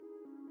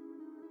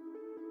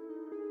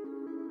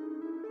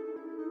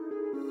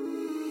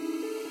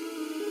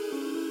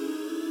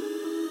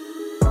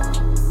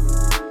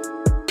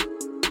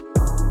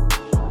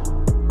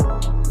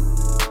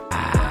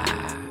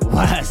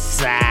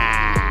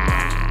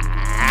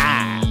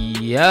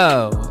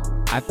Yo,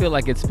 I feel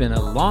like it's been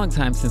a long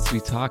time since we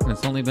talked, and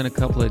it's only been a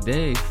couple of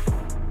days.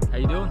 How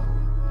you doing?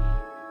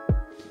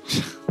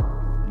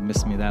 You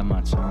miss me that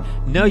much, huh?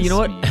 No, you know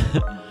what?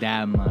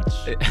 That much.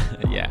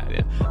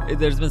 Yeah.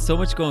 There's been so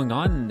much going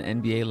on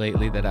in NBA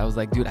lately that I was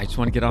like, dude, I just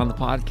want to get on the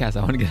podcast. I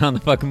want to get on the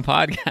fucking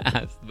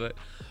podcast. But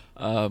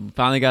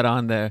finally got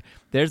on there.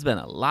 There's been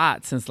a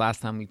lot since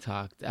last time we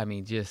talked. I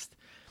mean, just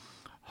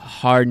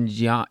Harden,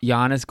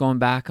 Giannis going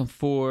back and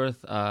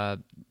forth.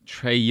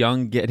 Trae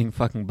Young getting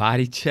fucking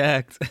body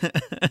checked.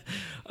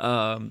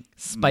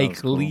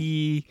 Spike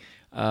Lee.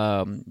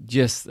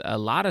 Just a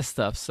lot of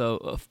stuff.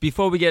 So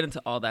before we get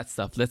into all that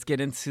stuff, let's get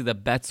into the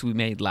bets we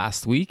made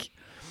last week.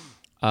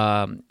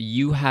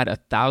 You had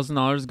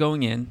 $1,000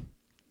 going in.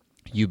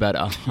 You bet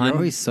 100. You're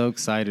always so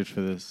excited for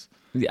this.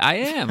 I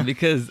am,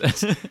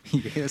 because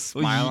you get a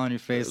smile on your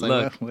face.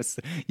 Like, look,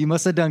 you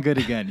must have done good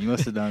again. You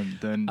must have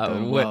done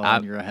well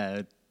on your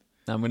head.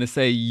 I'm going to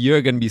say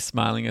you're going to be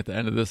smiling at the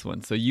end of this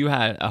one. So you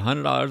had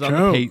 $100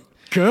 on the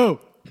Go.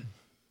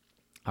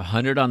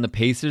 100 on the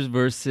Pacers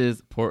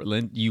versus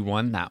Portland. You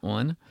won that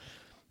one.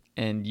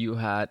 And you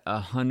had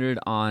 100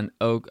 on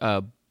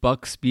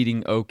Bucks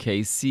beating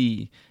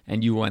OKC,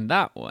 and you won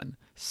that one.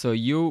 So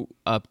you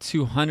up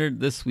 200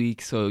 this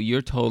week, so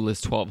your total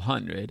is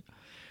 1,200.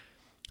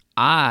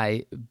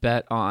 I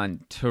bet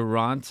on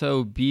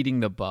Toronto beating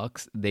the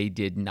Bucks. They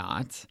did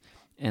not.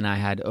 And I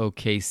had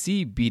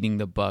OKC beating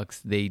the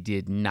Bucks. They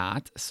did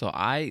not. So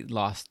I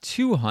lost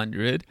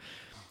 200.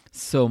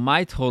 So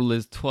my total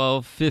is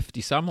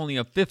 1,250. So I'm only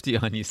up 50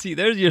 on you. See,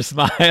 there's your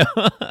smile.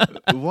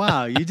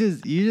 Wow, you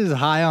just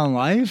high on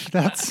life.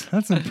 That's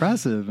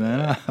impressive,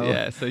 man.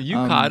 Yeah. So you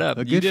caught up.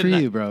 Good for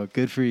you, bro.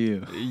 Good for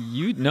you.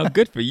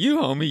 Good for you,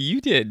 homie.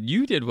 You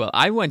did well.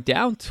 I went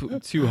down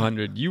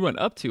 200. You went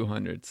up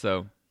 200.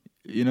 So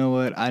you know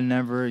what? I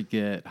never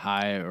get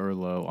high or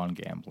low on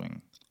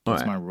gambling.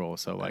 That's my rule.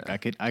 So I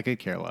could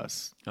care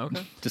less.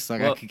 Okay. Just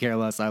like I could care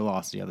less. I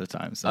lost the other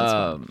time. So that's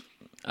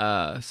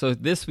fine. So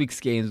this week's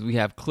games, we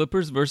have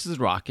Clippers versus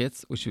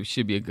Rockets, which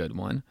should be a good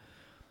one.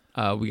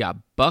 We got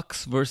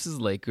Bucks versus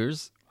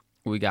Lakers.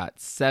 We got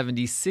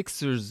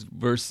 76ers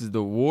versus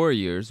the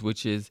Warriors,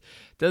 which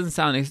doesn't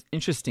sound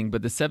interesting,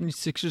 but the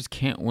 76ers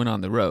can't win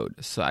on the road.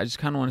 So I just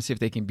kind of want to see if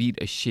they can beat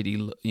a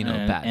shitty,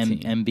 bad team.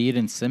 Embiid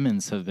and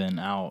Simmons have been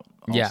out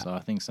also. Yeah.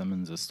 I think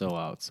Simmons is still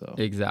out. So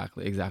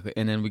Exactly.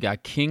 And then we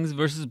got Kings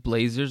versus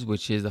Blazers,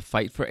 which is a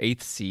fight for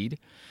 8th seed.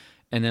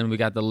 And then we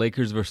got the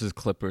Lakers versus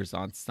Clippers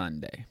on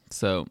Sunday.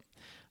 So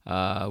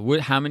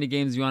how many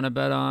games do you want to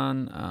bet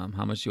on?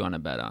 How much do you want to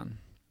bet on?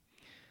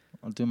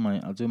 I'll do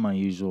my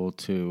usual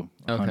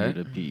 200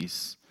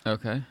 apiece.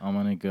 Okay. I'm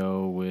gonna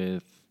go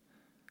with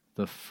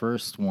the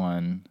first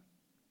one.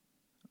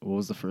 What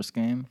was the first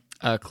game?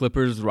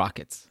 Clippers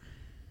Rockets.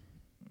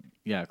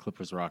 Yeah,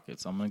 Clippers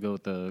Rockets. I'm gonna go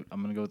with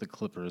the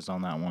Clippers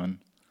on that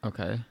one.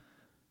 Okay.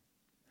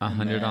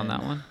 100 on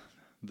that one.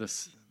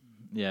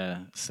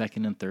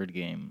 Second and third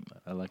game.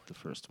 I like the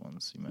first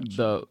ones you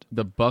mentioned.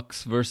 The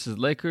Bucks versus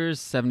Lakers,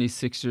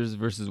 76ers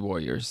versus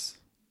Warriors.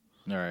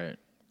 All right.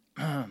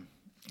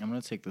 I'm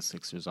going to take the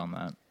Sixers on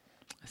that.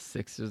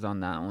 Sixers on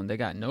that one. They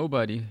got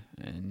nobody,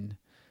 and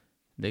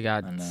they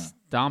got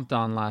stomped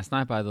on last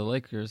night by the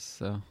Lakers.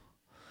 So,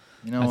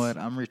 you know what?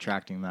 I'm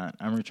retracting that.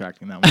 When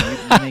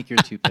you make your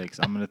two picks,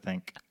 I'm going to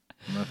think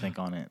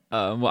on it.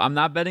 Well, I'm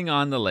not betting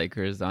on the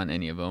Lakers on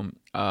any of them.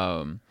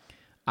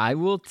 I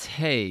will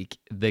take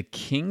the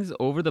Kings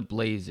over the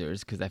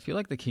Blazers because I feel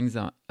like the Kings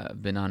have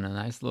been on a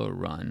nice little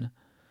run.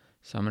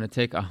 So I'm going to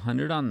take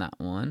 100 on that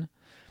one.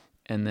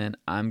 And then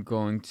I'm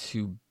going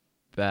to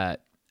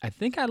bet, I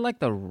think I like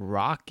the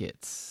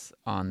Rockets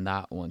on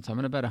that one. So I'm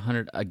going to bet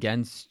 100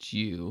 against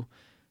you.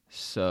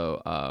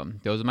 So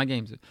those are my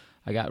games.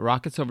 I got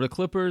Rockets over the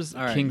Clippers,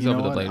 right, Kings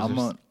over the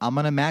Blazers. I'm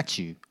going to match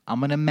you.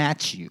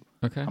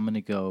 Okay. I'm going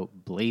to go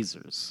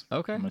Blazers.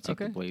 Okay. I'm going to take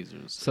the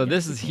Blazers. So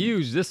this is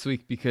huge this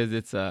week because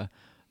it's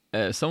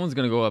someone's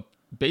going to go up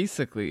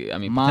basically. I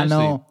mean,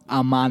 mano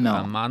a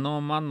mano. Mano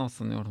a mano,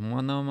 senor.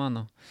 Mano a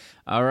mano.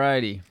 All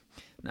righty.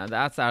 Now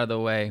that's out of the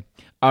way.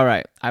 All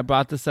right. I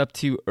brought this up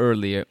to you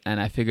earlier, and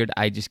I figured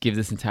I'd just give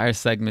this entire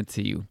segment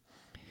to you.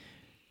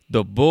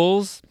 The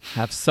Bulls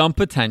have some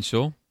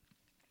potential,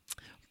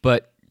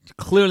 but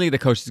clearly the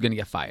coach is going to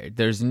get fired.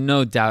 There's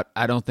no doubt.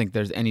 I don't think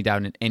there's any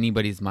doubt in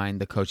anybody's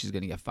mind the coach is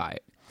going to get fired.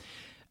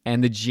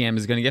 And the GM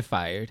is going to get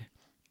fired.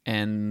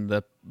 And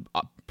the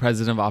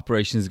president of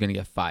operations is going to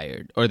get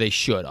fired. Or they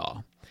should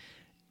all.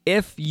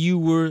 If you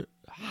were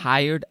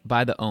hired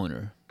by the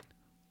owner,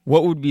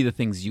 what would be the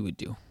things you would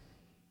do?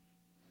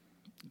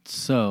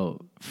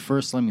 So,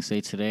 first, let me say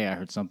today I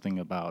heard something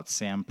about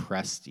Sam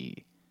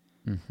Presti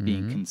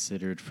being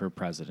considered for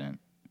president.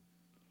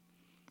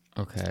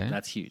 Okay.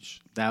 That's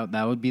huge. That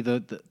would be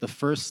the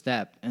first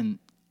step in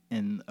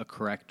a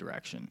correct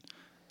direction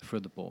for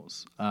the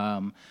Bulls.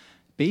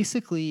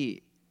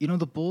 Basically,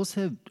 the Bulls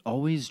have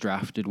always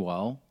drafted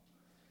well.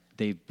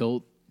 They've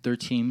built their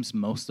teams,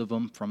 most of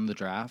them from the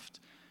draft.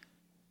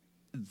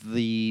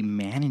 The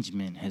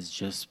management has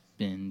just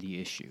been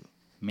the issue.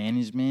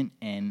 Management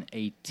and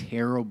a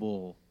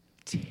terrible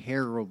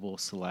terrible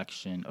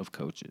selection of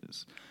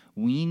coaches.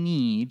 We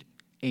need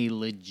a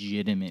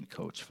legitimate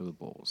coach for the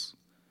Bulls.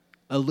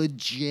 A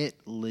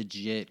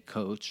legit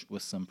coach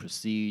with some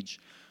prestige,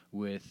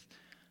 with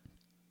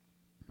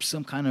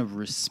some kind of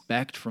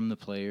respect from the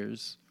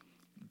players.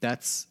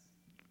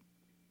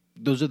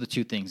 Those are the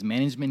two things.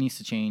 Management needs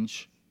to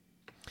change,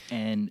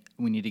 and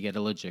we need to get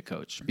a legit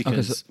coach.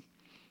 Because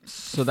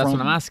so that's what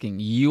I'm asking.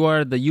 You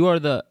are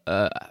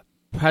the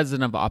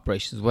president of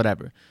operations,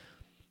 whatever.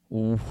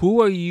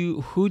 Who are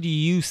you? Who do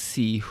you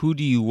see? Who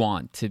do you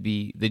want to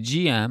be the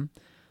GM,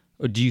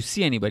 or do you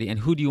see anybody? And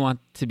who do you want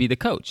to be the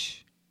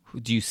coach?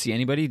 Do you see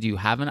anybody? Do you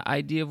have an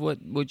idea of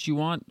what you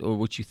want or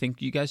what you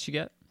think you guys should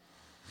get?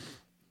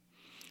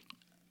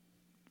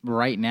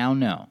 Right now,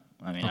 no.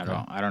 I mean, Okay.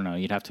 I don't know.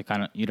 You'd have to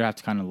kind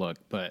of look.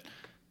 But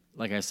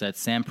like I said,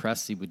 Sam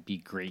Presti would be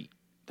great.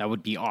 That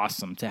would be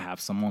awesome to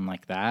have someone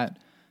like that.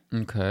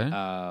 Okay.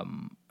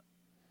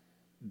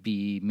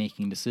 Be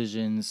making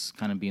decisions,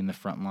 kind of be in the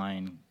front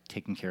line,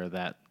 taking care of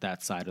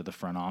that side of the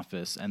front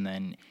office, and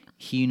then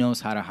he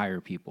knows how to hire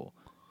people.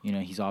 You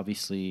know, he's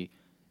obviously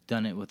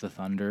done it with the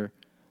Thunder,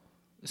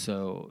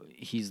 so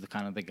he's the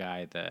kind of the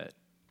guy that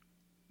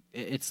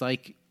it's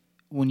like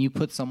when you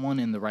put someone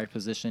in the right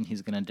position,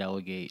 he's going to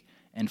delegate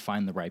and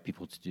find the right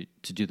people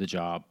to do the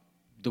job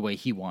the way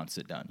he wants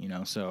it done. You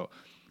know, so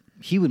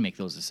he would make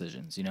those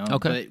decisions. You know,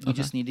 Okay. But we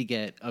just need to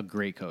get a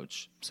great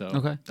coach.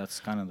 So that's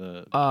kind of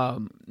the.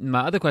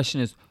 My other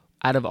question is,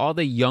 out of all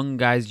the young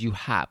guys you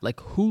have, like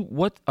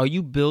what are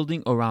you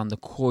building around the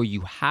core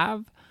you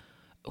have?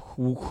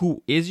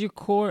 Who is your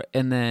core?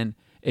 And then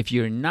if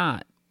you're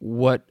not,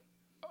 what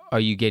are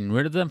you getting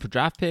rid of them for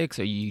draft picks?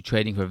 Are you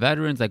trading for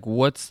veterans? Like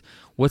what's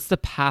the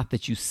path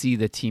that you see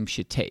the team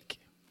should take?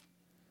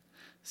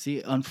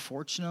 See,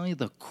 unfortunately,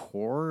 the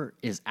core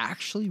is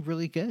actually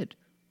really good.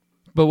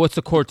 But what's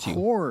the core to you?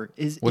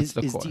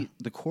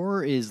 The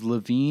core is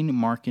Levine,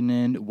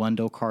 Markkanen,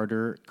 Wendell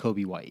Carter,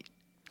 Kobe White.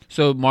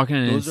 So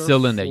Markkanen is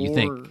still in there, you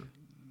think?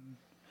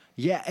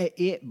 Yeah,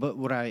 but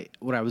what I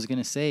was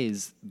gonna say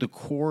is the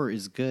core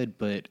is good,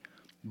 but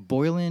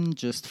Boylan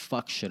just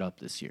fucked shit up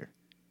this year.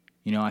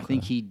 You know, I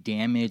think he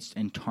damaged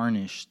and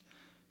tarnished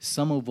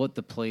some of what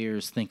the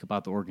players think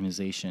about the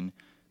organization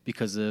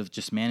because of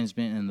just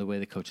management and the way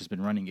the coach has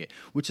been running it,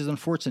 which is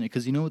unfortunate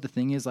because you know what the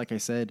thing is, like I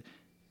said,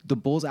 the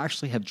Bulls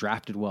actually have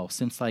drafted well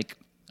since like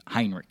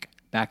Heinrich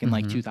back in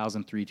like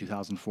 2003,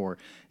 2004.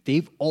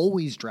 They've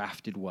always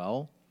drafted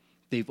well.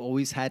 They've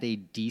always had a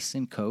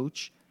decent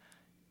coach.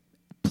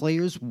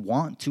 Players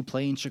want to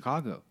play in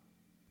Chicago.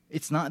 They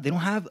don't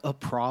have a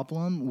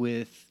problem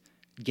with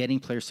getting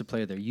players to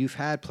play there. You've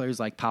had players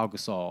like Pau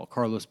Gasol,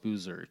 Carlos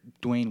Boozer,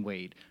 Dwayne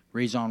Wade,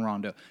 Rajon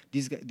Rondo.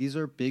 These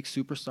are big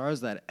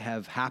superstars that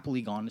have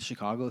happily gone to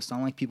Chicago. It's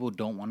not like people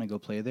don't want to go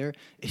play there.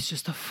 It's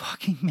just the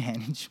fucking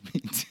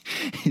management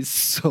is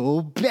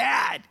so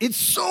bad. It's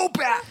so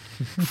bad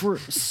for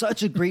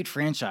such a great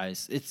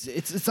franchise.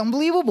 It's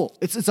unbelievable.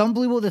 It's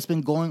unbelievable that's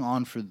been going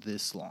on for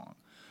this long.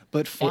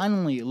 But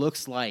finally, it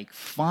looks like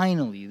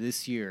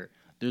this year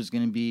there's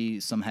going to be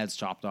some heads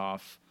chopped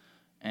off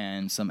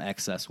and some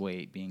excess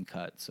weight being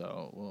cut.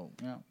 So,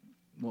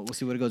 we'll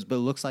see what it goes. But it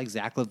looks like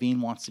Zach LaVine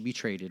wants to be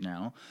traded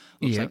now.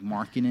 Looks like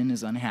Markkanen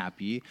is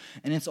unhappy.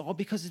 And it's all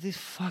because of this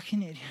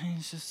fucking idiot.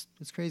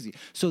 It's crazy.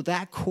 So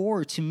that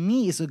core, to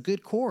me, is a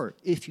good core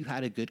if you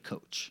had a good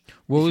coach.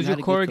 What was your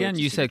core again?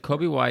 You said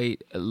Kobe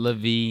White,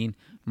 LaVine,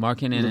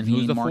 Markkanen, and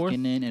who's the fourth?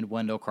 Markkanen and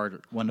Wendell Carter.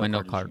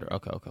 Wendell Carter.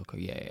 Okay.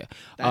 Yeah.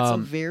 That's a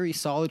very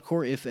solid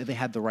core if they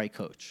had the right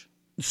coach.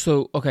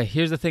 So, okay,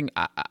 here's the thing.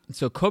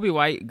 So Kobe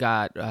White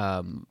got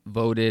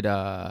voted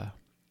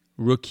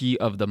Rookie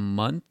of the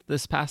Month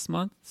this past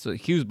month. So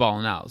he was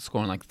balling out,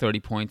 scoring like 30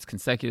 points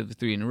consecutively,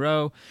 3 in a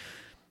row.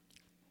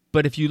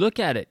 But if you look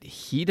at it,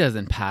 he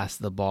doesn't pass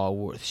the ball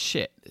worth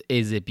shit.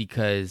 Is it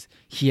because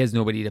he has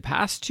nobody to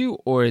pass to,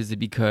 or is it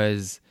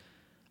because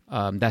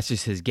that's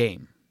just his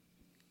game?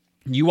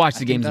 You watch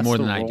the games more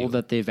than I do.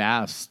 I think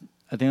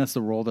that's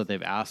the role that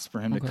they've asked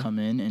for him to come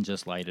in and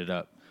just light it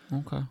up.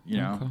 Okay.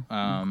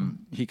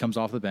 He comes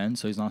off the bench,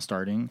 so he's not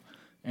starting.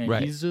 And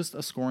he's just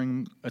a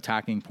scoring,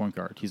 attacking point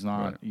guard. He's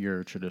not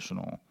your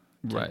traditional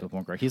type of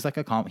point guard. He's like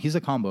he's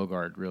a combo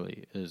guard,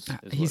 really. He's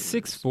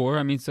 6'4".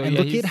 I mean, so and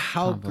look at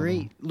how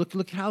great. Look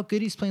at how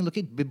good he's playing. Look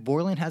at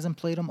Borland hasn't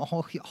played him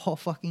all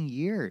fucking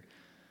year.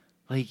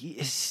 Like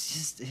it's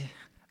just.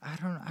 I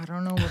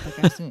don't know what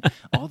the guy's doing.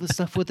 All the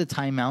stuff with the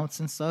timeouts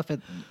and stuff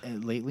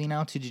lately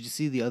now too. Did you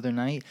see the other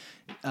night?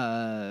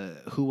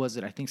 Who was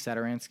it? I think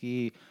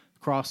Satoransky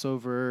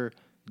crossover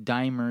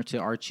dimer to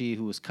Archie,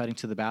 who was cutting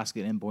to the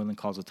basket, and Boylan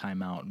calls a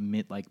timeout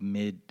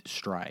mid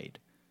stride.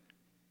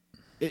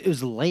 It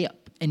was a layup,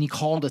 and he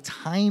called a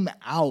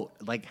timeout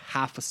like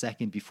half a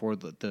second before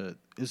the.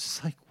 It was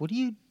just like, what are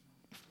you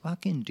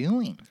fucking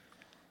doing?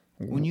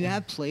 When you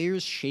have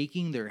players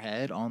shaking their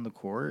head on the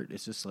court,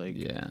 it's just like,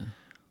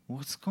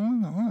 what's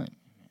going on?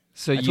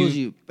 So I told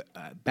you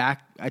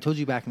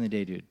back in the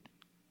day, dude.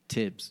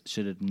 Tibbs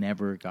should have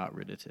never got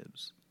rid of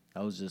Tibbs.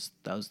 That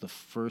was the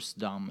first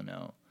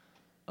domino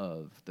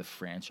of the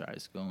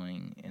franchise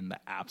going in the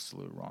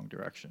absolute wrong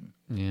direction.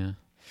 Yeah.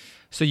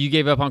 So you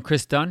gave up on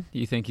Chris Dunn?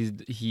 You think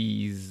would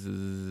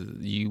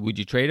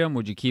you trade him?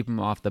 Would you keep him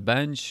off the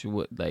bench?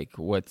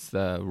 What's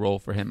the role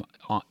for him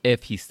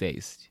if he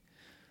stays?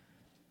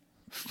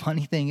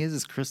 Funny thing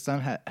is Chris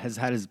Dunn has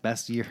had his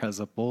best year as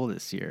a Bull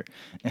this year,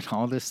 and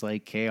all this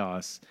like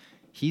chaos.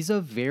 He's a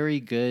very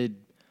good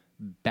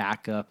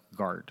backup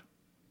guard.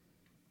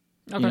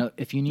 Okay. You know,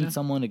 if you need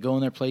someone to go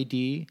in there, play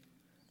D,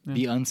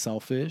 be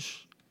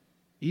unselfish,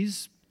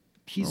 he's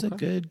a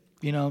good,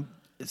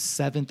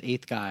 7th,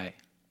 8th guy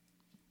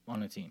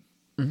on a team.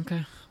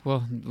 Okay.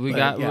 Well, we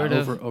got rid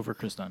of over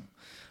Chris Dunn.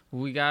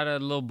 We got a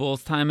little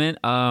Bulls time in.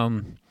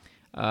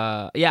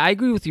 I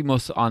agree with you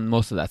on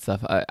most of that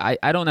stuff.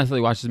 I don't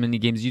necessarily watch as many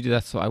games as you do.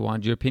 That's so I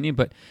wanted your opinion.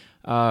 But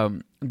I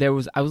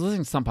was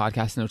listening to some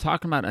podcasts and they were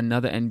talking about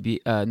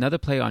another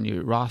player on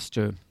your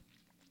roster.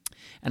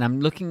 And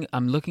I'm looking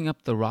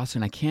up the roster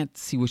and I can't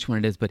see which one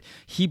it is. But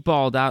he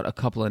balled out a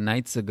couple of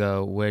nights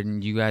ago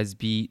when you guys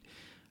beat.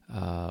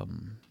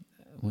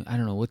 I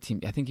don't know what team.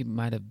 I think he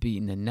might have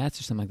beaten the Nets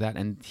or something like that,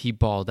 and he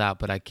balled out,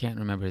 but I can't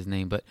remember his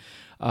name. But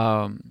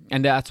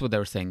and that's what they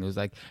were saying. It was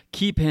like,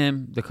 keep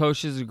him. The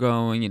coaches are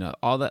going.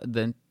 All that.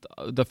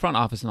 The front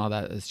office and all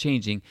that is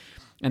changing,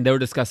 and they were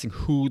discussing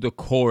who the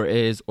core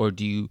is, or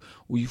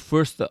will you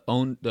first the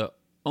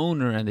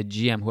owner and the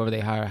GM, whoever they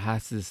hire,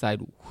 has to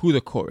decide who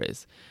the core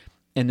is,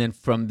 and then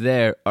from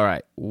there, all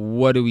right,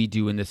 what do we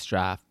do in this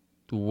draft?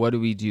 What do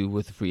we do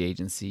with free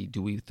agency?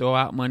 Do we throw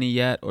out money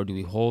yet, or do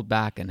we hold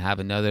back and have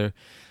another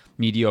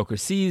mediocre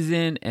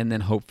season and then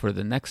hope for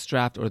the next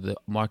draft or the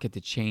market to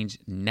change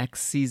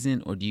next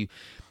season? Or do you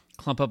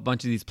clump up a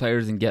bunch of these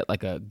players and get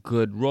like a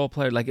good role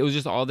player? Like, it was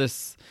just all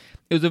this.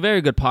 It was a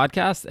very good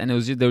podcast, and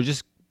they were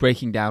just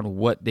breaking down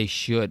what the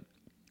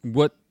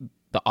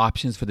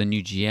options for the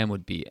new GM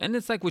would be. And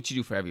it's like what you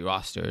do for every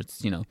roster.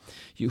 It's,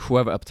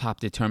 whoever up top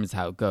determines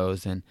how it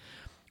goes, and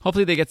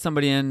hopefully they get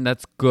somebody in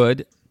that's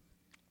good.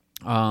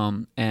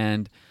 And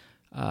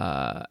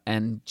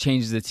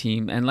change the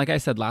team. And like I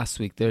said last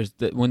week,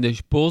 when the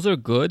Bulls are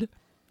good,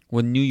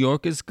 when New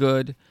York is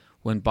good,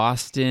 when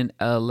Boston,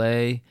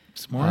 LA,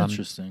 it's more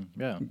interesting.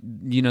 Yeah,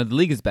 the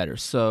league is better.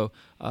 So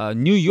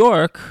New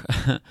York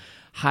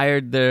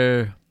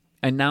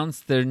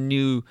announced their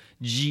new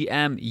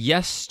GM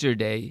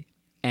yesterday,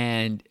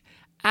 and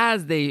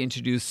as they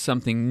introduced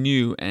something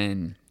new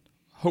and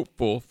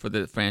hopeful for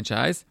the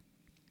franchise,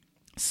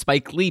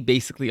 Spike Lee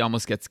basically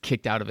almost gets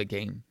kicked out of a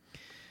game.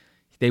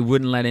 They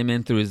wouldn't let him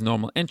in through his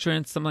normal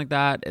entrance, something like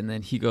that. And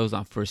then he goes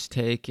on First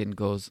Take and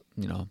goes,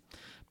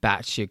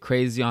 batshit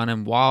crazy on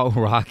him while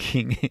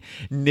rocking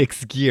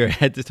Knicks gear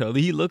head to toe.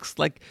 He looks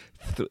like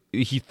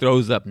he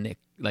throws up Knick.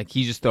 Like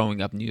he's just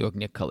throwing up New York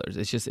Knicks colors.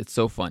 It's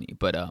so funny.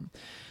 But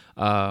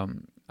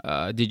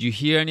did you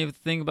hear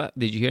anything about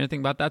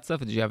that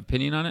stuff? Or did you have an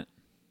opinion on it?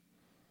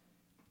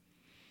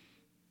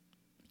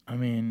 I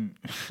mean,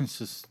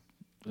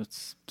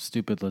 it's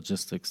stupid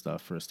logistic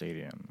stuff for a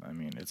stadium. I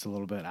mean, it's a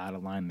little bit out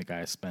of line. The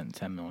guy spent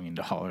 $10 million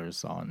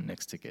on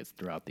Knicks tickets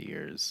throughout the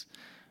years.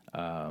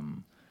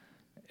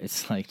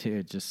 It's like,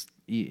 dude,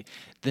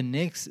 the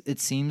Knicks,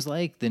 it seems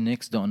like the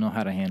Knicks don't know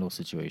how to handle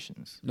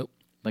situations. Nope.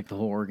 Like the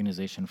whole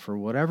organization, for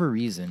whatever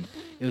reason,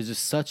 it was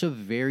just such a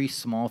very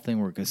small thing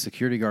where a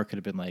security guard could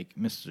have been like,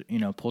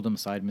 pulled him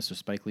aside, Mr.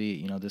 Spike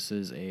Lee, this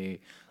is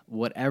a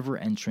whatever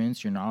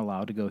entrance. You're not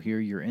allowed to go here.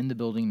 You're in the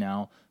building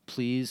now.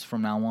 Please,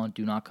 from now on,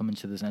 do not come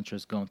into this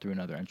entrance, going through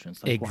another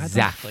entrance. Like,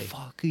 exactly. Why the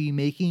fuck are you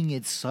making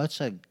it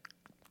such a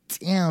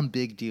damn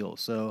big deal?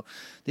 So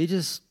they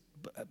just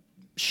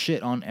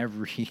shit on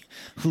every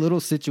little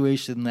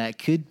situation that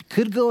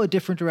could go a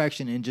different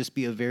direction and just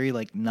be a very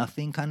like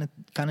nothing kind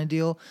of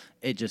deal.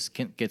 It just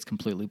gets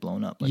completely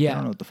blown up. Like, I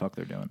don't know what the fuck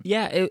they're doing.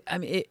 Yeah,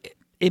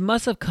 it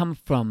must have come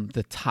from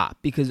the top,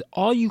 because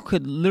all you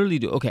could literally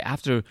do, okay,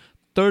 after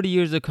 30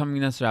 years of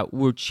coming this route,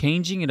 we're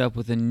changing it up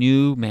with a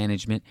new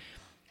management.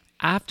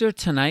 After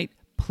tonight,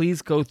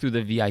 please go through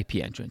the VIP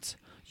entrance.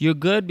 You're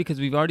good because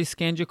we've already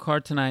scanned your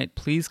card tonight.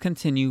 Please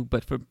continue.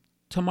 But for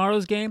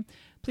tomorrow's game,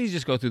 please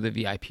just go through the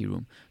VIP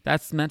room.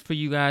 That's meant for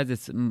you guys.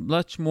 It's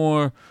much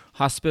more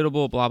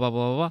hospitable, blah, blah,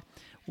 blah, blah.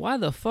 Why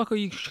the fuck are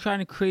you trying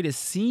to create a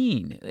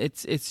scene?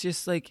 It's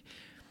just like,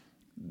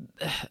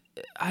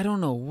 I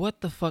don't know what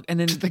the fuck. And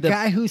then the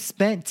guy who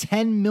spent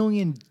 $10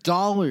 million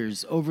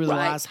over the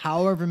last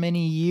however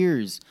many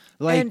years.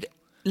 And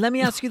let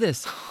me ask you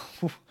this.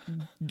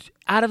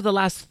 Out of the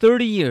last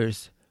 30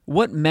 years,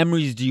 what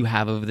memories do you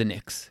have of the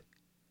Knicks?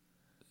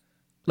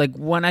 Like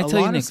when I tell you,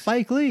 a lot of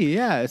Spike Lee,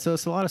 yeah. So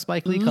it's a lot of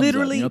Spike Lee.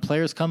 Literally,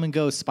 players come and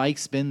go.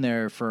 Spike's been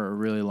there for a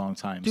really long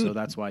time, dude, so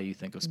that's why you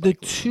think of Spike Lee.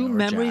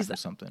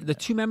 The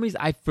two memories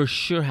I for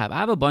sure have. I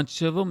have a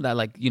bunch of them that,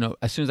 like,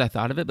 as soon as I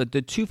thought of it. But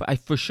the two I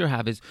for sure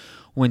have is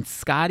when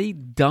Scotty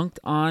dunked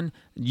on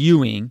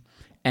Ewing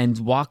and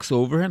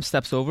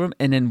steps over him,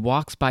 and then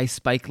walks by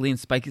Spike Lee, and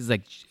Spike is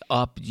like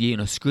up,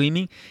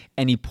 screaming,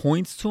 and he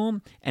points to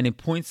him, and he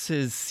points to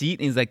his seat,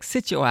 and he's like,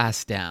 "Sit your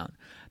ass down."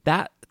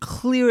 That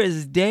clear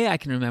as day. I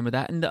can remember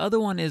that. And the other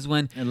one is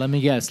when And let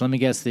me guess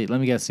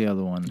the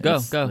other one. Go.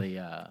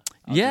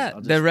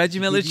 The Reggie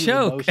Miller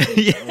choke.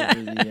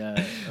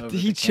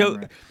 He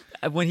choked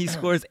when he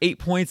scores 8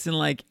 points in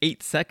like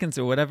 8 seconds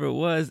or whatever it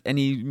was, and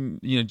he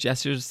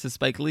gestures to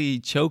Spike Lee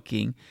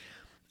choking.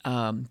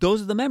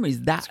 Those are the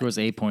memories. That scores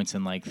 8 points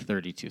in like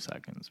 32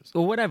 seconds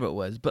or whatever it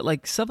was. But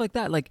like stuff like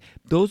that, like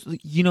those,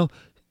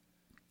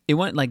 it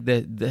went like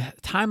the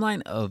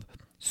timeline of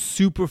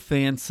super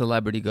fan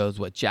celebrity goes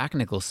what Jack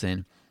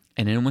Nicholson,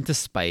 and then it went to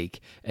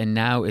Spike, and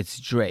now it's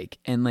Drake.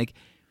 And like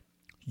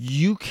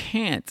you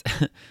can't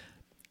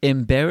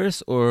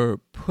embarrass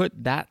or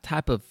put that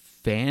type of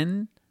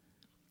fan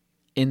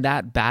in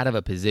that bad of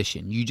a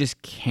position. You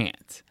just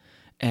can't.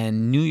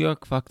 And New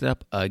York fucked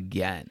up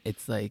again.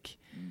 It's like,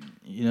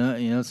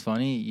 it's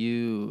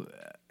funny.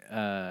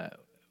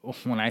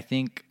 When I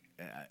think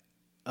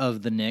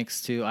of the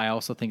Knicks too, I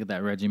also think of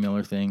that Reggie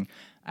Miller thing.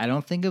 I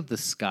don't think of the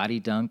Scotty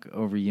dunk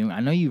over Ewing.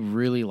 I know you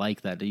really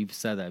like that. You've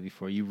said that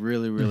before. You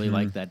really, really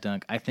like that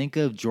dunk. I think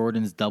of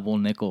Jordan's double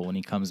nickel when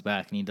he comes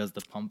back and he does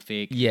the pump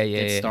fake.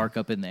 Gets Stark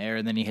up in the air,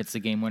 and then he hits the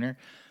game winner.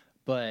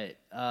 But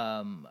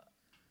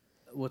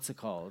what's it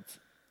called?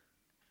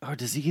 Or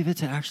does he give it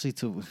to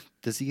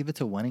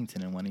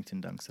Wennington, and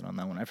Wennington dunks it on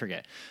that one? I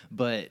forget.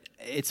 But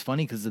it's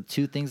funny because the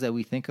two things that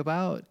we think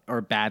about are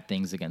bad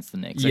things against the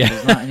Knicks. Like,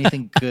 there's not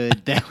anything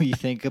good that we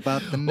think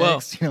about the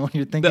Knicks. When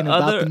you're thinking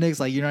about the Knicks,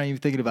 like you're not even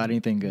thinking about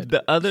anything good.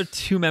 The other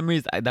two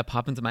memories that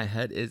pop into my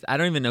head is I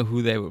don't even know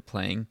who they were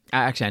playing.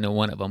 Actually, I know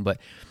one of them, but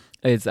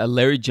it's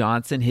Larry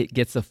Johnson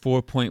gets a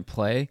 4-point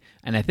play,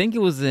 and I think it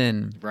was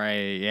in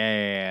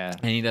yeah.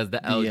 And he does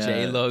the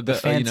LJ logo,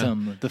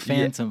 the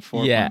Phantom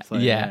 4-point play.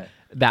 Yeah.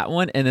 That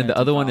one, and then the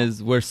other one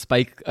is where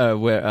John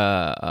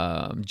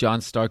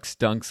Starks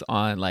dunks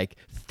on like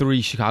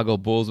 3 Chicago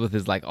Bulls with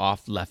his like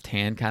off left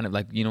hand, kind of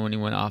like when he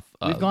went off.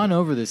 We've gone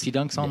over this. He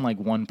dunks on like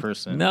one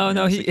person.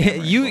 No,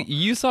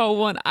 you saw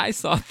one, I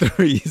saw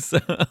 3. So.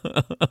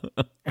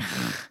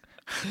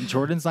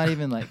 Jordan's not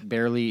even like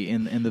barely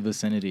in the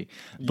vicinity.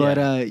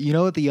 But you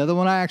know what? The other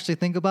one I actually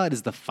think about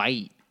is the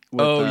fight.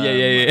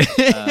 With,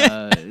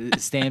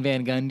 Stan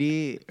Van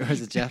Gundy, or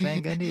is it Jeff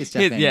Van Gundy? It's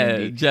Jeff Van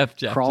Gundy. Jeff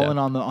crawling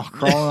on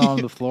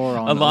the floor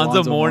on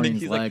Alonzo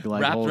Mourning's leg,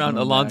 like wrapped around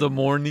Alonzo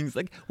Mourning's.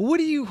 Like, what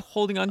are you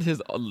holding onto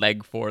his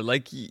leg for?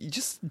 Like, you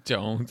just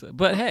don't.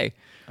 But hey,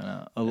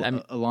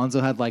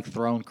 Alonzo had like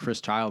thrown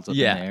Chris Childs up in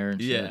the air and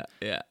shit.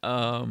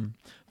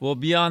 Well,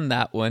 beyond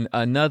that one,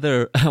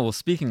 another. Well,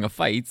 speaking of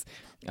fights.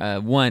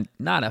 One,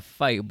 not a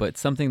fight, but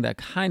something that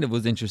kind of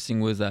was interesting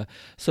was the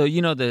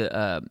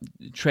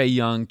Trae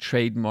Young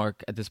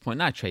trademark at this point,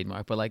 not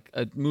trademark, but like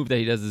a move that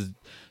he does is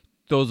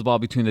throws the ball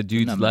between the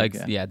dude's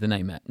legs. Yeah, the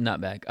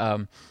nutmeg.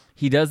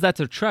 He does that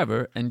to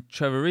Trevor, and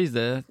Trevor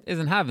Ariza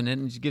isn't having it,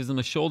 and just gives him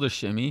a shoulder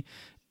shimmy,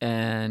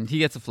 and he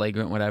gets a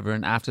flagrant, whatever.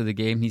 And after the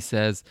game, he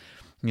says,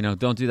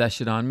 don't do that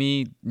shit on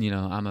me.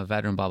 I'm a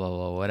veteran, blah, blah,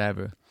 blah,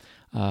 whatever.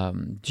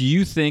 Do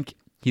you think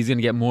he's going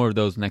to get more of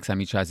those next time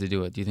he tries to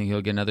do it? Do you think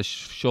he'll get another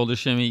shoulder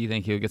shimmy? You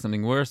think he'll get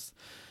something worse?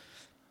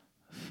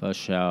 For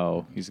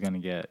sure. He's gonna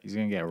get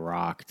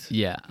rocked.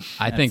 Yeah.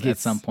 I think at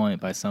some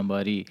point by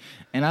somebody.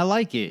 And I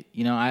like it.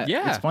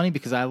 It's funny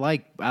because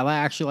I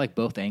actually like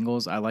both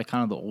angles. I like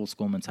kind of the old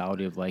school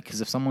mentality of like, because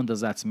if someone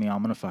does that to me,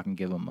 I'm gonna fucking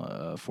give them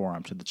a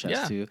forearm to the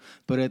chest too.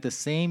 But at the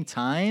same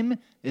time,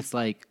 it's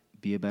like,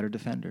 be a better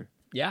defender.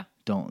 Yeah.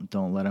 Don't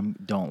let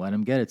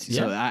him get it to you.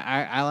 Yeah. So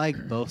I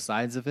like both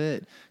sides of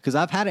it because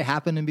I've had it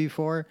happen to me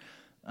before.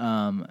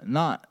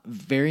 Not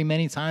very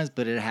many times,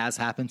 but it has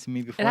happened to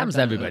me before. It happens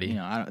to everybody.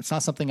 It's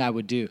not something I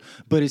would do,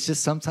 but it's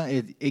just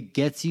sometimes it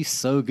gets you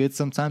so good.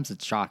 Sometimes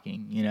it's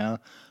shocking,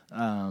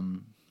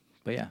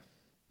 But yeah.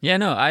 Yeah,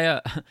 no,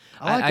 I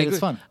like it. It's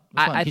fun.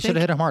 He should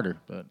have hit him harder,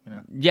 but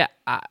Yeah,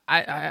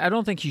 I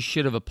don't think he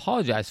should have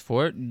apologized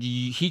for it.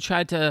 He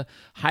tried to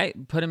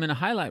put him in a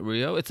highlight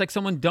reel. It's like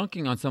someone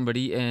dunking on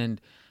somebody, and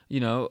I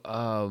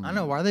don't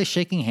know, why are they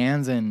shaking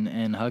hands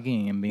and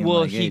hugging and being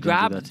like, hey, he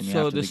grabbed. Don't do that to me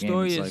so after the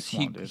story game.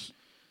 is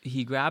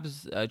he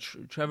grabs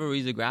Trevor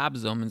Ariza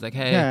grabs him and is like,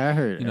 hey, I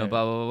heard, blah,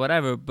 blah blah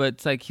whatever. But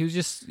it's like he was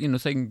just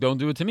saying, don't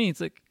do it to me.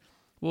 It's like,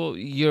 well,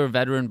 you're a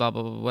veteran, blah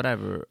blah blah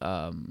whatever.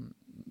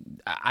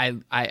 I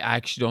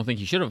actually don't think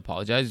he should have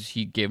apologized.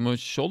 He gave him a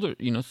shoulder.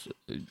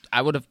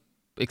 I would have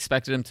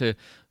expected him to,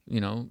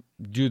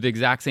 do the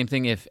exact same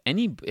thing. If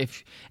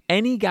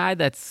any guy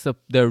that's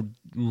their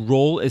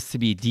role is to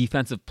be a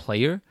defensive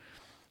player,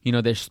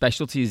 their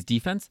specialty is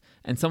defense,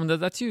 and someone does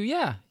that too,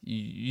 yeah,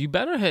 you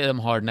better hit him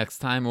hard next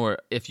time, or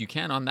if you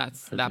can on that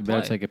play. You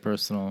better take it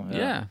personal.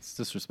 Yeah. It's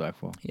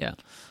disrespectful. Yeah.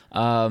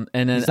 And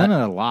then he's done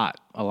it a lot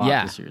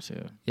this year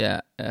too. Yeah.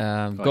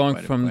 Going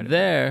from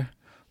there.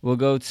 We'll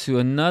go to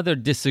another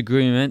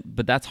disagreement,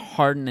 but that's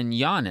Harden and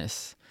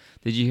Giannis.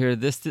 Did you hear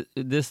this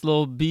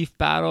little beef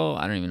battle?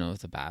 I don't even know if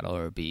it's a battle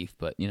or a beef,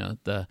 but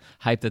the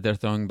hype that they're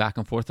throwing back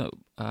and forth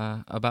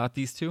about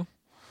these two.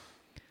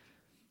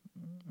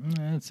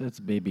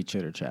 It's baby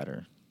chitter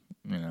chatter.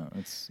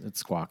 It's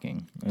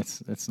squawking.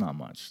 It's not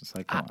much. It's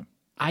like, come on.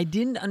 I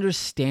didn't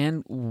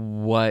understand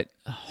what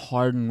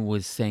Harden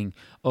was saying.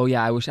 Oh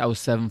yeah, I wish I was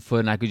 7 foot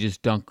and I could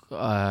just dunk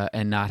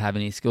and not have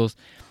any skills.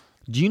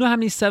 Do you know how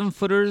many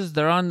 7-footers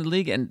there are in the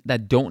league and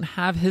that don't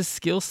have his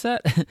skill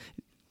set?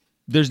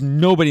 There's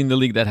nobody in the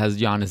league that has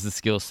Giannis'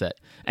 skill set,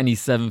 and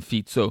he's 7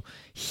 feet. So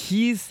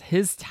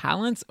his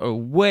talents are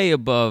way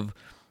above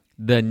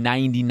the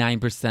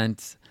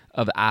 99%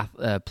 of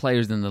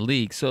players in the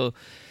league. So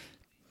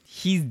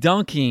he's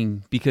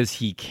dunking because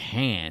he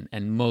can,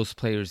 and most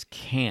players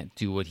can't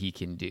do what he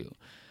can do.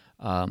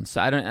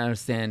 So I don't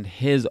understand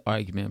his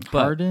argument.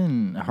 But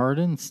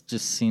Harden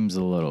just seems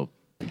a little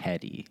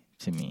petty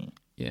to me.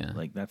 Yeah,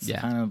 like that's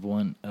kind of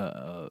one,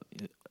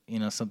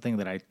 something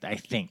that I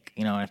think.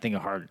 I think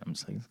of Harden. I'm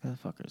just like, this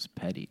motherfucker's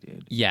petty,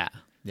 dude. Yeah.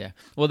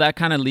 Well, that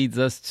kind of leads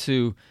us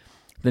to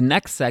the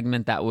next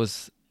segment that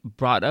was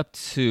brought up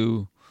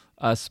to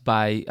us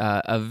by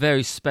a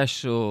very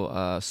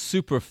special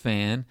super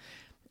fan.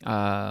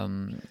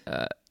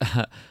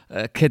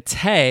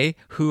 Kate,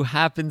 who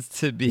happens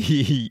to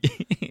be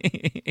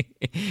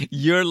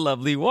your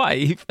lovely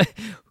wife,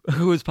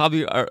 who is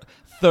probably our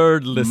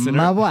third listener.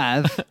 My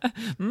wife.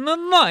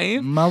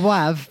 My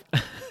wife.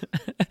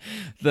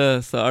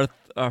 So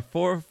our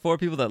four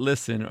people that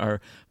listen are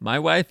my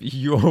wife,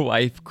 your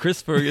wife,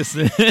 Chris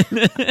Ferguson,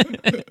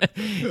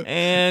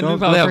 and don't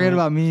forget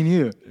about me and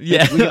you.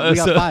 Yeah, we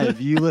got 5.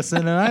 You listen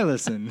and I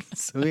listen,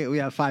 so we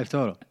have 5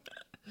 total.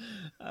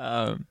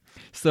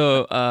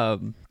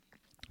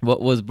 What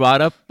was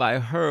brought up by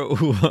her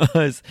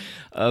was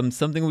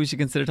something we should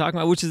consider talking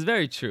about, which is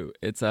very true.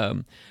 It's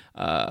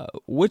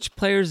which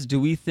players do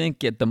we think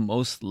get the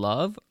most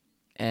love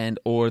and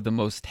or the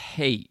most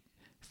hate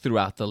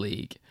throughout the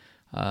league?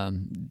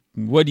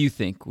 What do you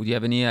think? Would you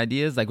have any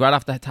ideas? Like right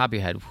off the top of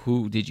your head,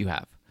 who did you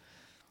have?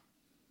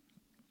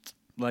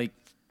 Like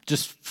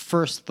just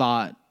first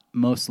thought,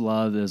 most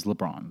love is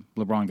LeBron.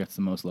 LeBron gets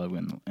the most love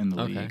in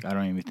the league. I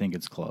don't even think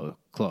it's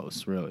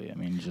close, really. I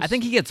mean, just I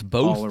think he gets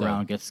both all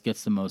around.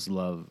 Gets the most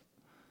love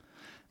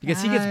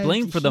because he gets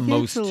blamed for the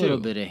most too. A little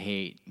bit of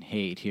hate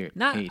here,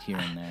 hate here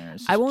and there.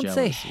 I won't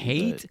say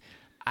hate.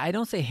 I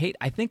don't say hate.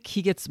 I think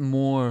he gets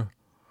more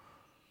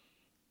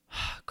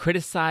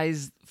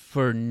criticized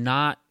for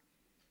not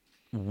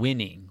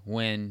winning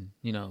when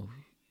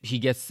he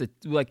gets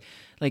like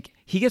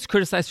he gets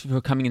criticized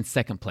for coming in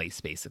second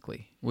place,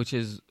 basically, which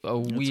is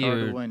weird. It's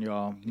hard to win,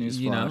 y'all.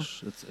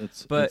 Newsflash.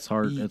 It's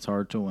hard. It's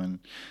hard to win.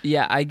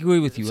 Yeah, I agree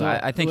with you.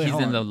 I think he's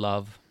in the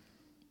love.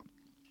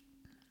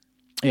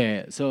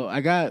 Yeah. So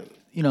I got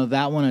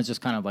that one is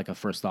just kind of like a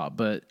first thought,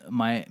 but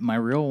my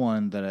real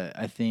one that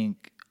I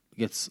think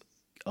gets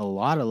a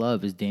lot of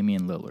love is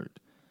Damian Lillard.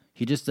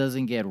 He just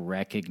doesn't get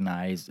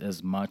recognized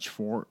as much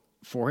for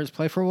his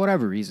play for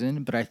whatever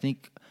reason, but I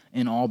think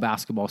in all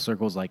basketball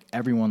circles, like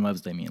everyone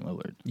loves Damian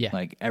Lillard. Yeah.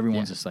 Like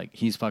everyone's just like,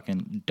 he's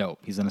fucking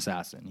dope. He's an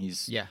assassin.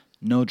 He's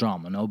no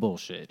drama, no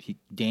bullshit.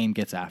 Dame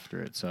gets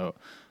after it. So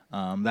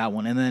that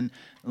one. And then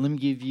let me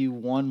give you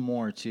one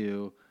more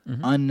too.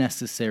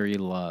 Unnecessary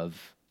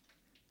love.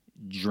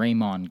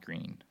 Draymond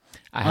Green.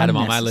 I had him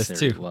on my list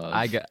too. Love.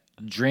 I got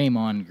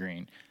Draymond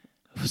Green.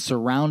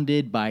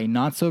 Surrounded by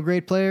not so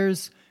great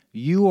players.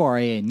 You are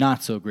a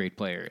not so great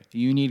player.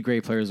 You need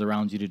great players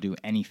around you to do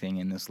anything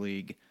in this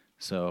league.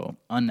 So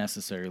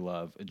unnecessary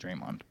love,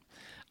 Draymond.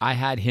 I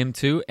had him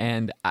too,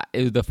 and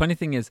the funny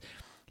thing is,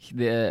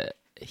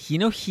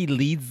 he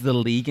leads the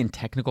league in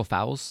technical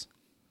fouls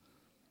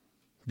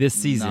this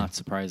season. Not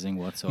surprising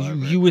whatsoever.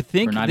 You would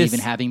think for not even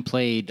having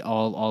played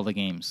all the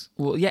games.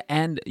 Well, yeah,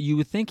 and you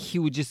would think he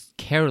would just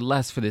care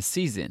less for this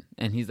season,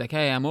 and he's like,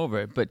 "Hey, I'm over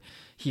it." But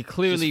he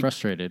clearly just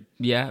frustrated.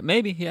 Yeah,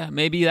 maybe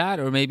that,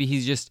 or maybe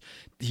he just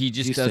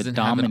doesn't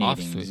have an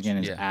off switch. He's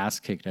getting his ass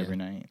kicked every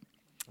night.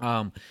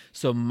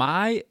 So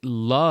my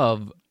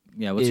love,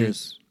 what's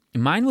yours?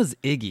 Mine was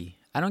Iggy.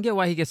 I don't get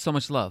why he gets so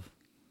much love.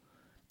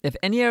 If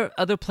any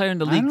other player in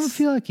the league, I don't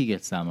feel like he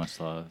gets that much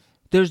love.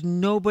 There's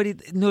no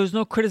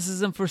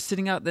criticism for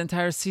sitting out the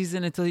entire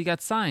season until he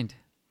got signed.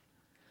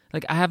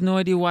 Like, I have no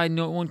idea why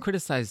no one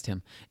criticized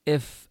him.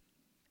 If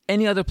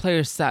any other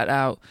player sat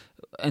out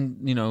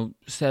and,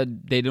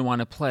 said they didn't want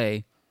to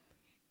play,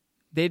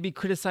 they'd be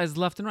criticized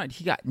left and right.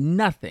 He got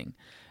nothing.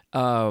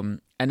 And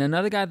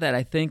another guy that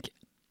I think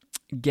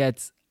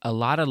gets a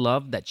lot of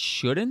love that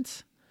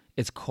shouldn't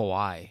is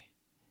Kawhi.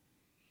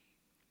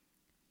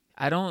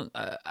 I don't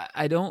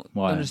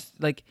understand.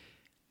 Like,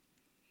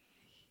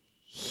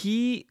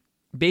 he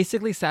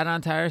basically sat on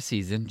entire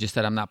season, just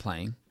said, I'm not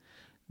playing,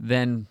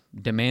 then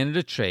demanded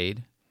a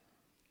trade.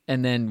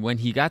 And then when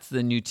he got to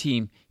the new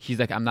team, he's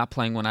like, I'm not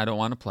playing when I don't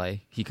want to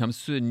play. He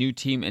comes to a new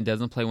team and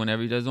doesn't play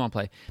whenever he doesn't want to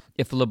play.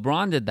 If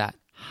LeBron did that,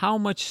 how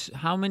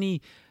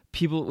many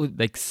people would,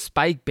 like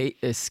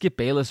Skip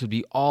Bayless would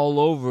be all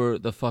over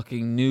the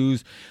fucking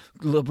news.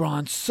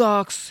 LeBron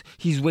sucks.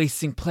 He's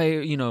wasting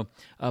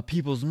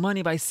people's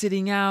money by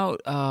sitting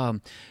out.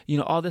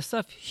 All this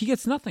stuff. He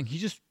gets nothing.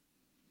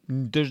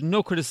 There's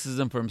no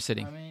criticism for him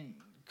sitting. I mean,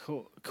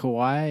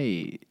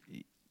 Kawhi,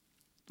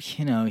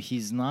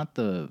 he's not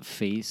the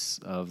face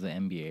of the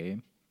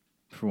NBA,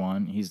 for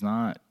one. He's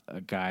not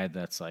a guy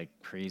that's like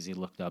crazy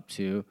looked up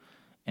to,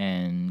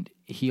 and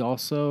he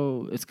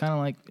also it's kind of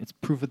like it's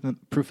proof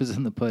is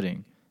in the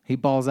pudding. He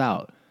balls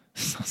out.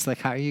 So it's like,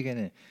 how are you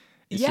gonna?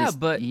 It's Yeah, just,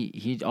 but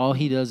he all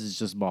he does is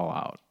just ball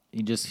out.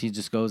 He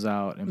just goes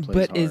out and plays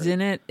but hard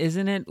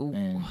isn't it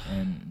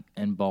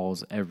and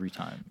balls every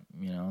time.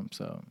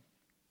 So.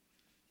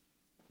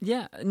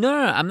 Yeah, no,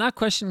 I'm not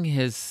questioning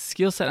his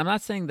skill set. I'm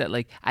not saying that.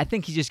 Like, I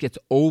think he just gets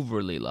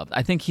overly loved.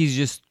 I think he's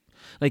just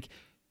like,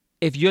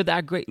 if you're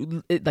that great,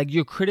 like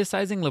you're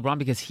criticizing LeBron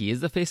because he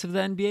is the face of the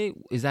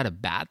NBA. Is that a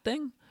bad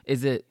thing?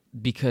 Is it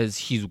because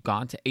he's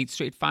gone to 8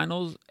 straight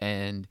finals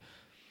and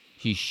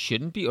he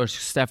shouldn't be? Or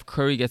Steph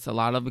Curry gets a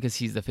lot of because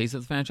he's the face of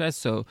the franchise.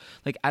 So,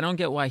 like, I don't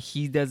get why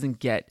he doesn't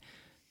get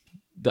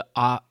the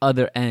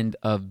other end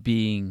of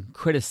being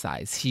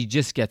criticized. He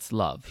just gets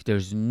love.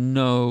 There's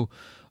no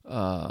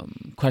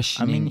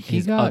questioning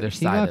his other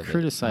side of it. He got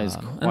criticized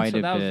quite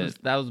a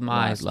bit. That was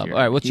my love. Year.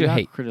 All right, what's your hate?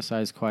 He got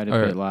criticized quite a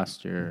bit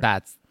last year.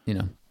 That's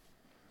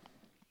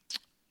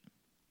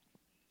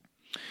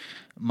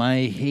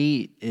My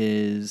hate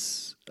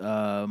is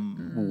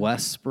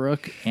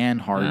Westbrook and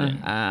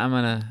Harden. I'm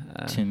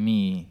gonna. To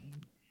me,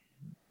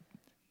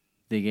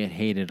 they get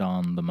hated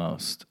on the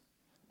most.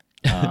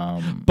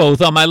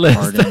 Both on my list.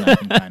 Harden, I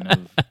can kind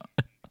of.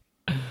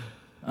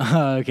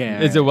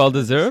 Okay. Is it well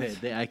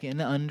deserved? I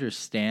can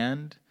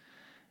understand.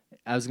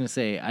 I was going to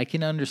say, I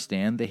can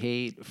understand the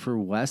hate for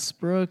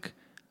Westbrook.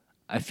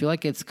 I feel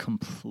like it's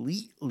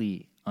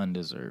completely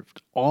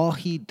undeserved. All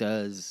he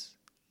does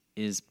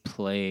is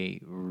play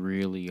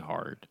really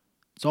hard.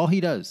 That's all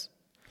he does.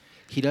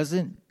 He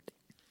doesn't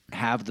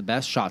have the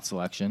best shot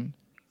selection.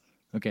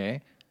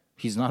 Okay.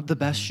 He's not the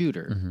best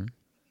shooter. Mm-hmm.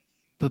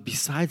 But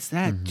besides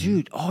that,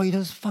 dude, all he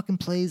does is fucking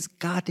play his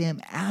goddamn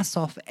ass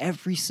off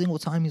every single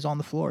time he's on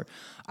the floor.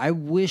 I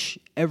wish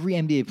every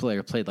NBA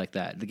player played like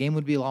that. The game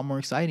would be a lot more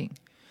exciting.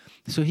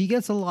 So he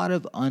gets a lot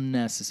of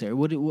unnecessary.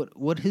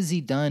 What has he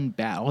done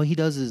bad? All he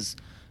does is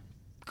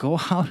go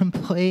out and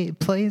play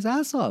his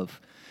ass off.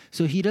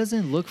 So he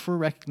doesn't look for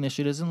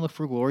recognition, doesn't look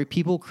for glory.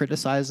 People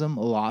criticize him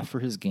a lot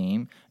for his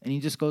game, and he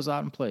just goes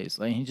out and plays.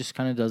 Like, he just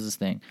kind of does his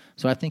thing.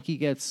 So I think he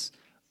gets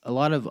a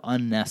lot of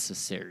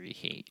unnecessary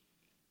hate,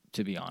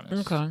 to be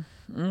honest. Okay.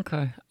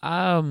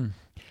 I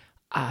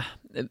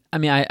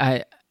mean,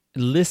 I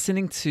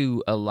listening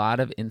to a lot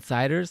of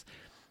insiders,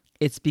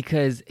 it's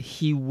because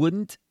he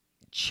wouldn't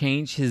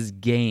change his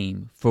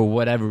game for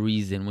whatever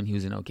reason when he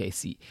was in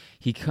OKC.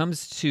 He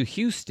comes to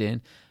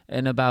Houston,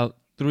 and about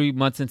 3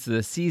 months into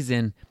the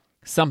season,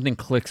 something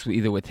clicks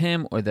either with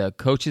him or the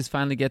coaches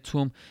finally get to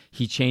him.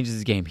 He changes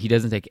his game. He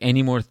doesn't take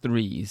any more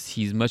threes.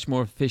 He's much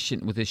more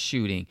efficient with his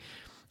shooting.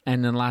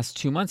 And in the last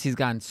 2 months, he's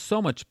gotten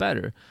so much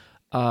better.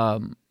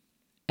 And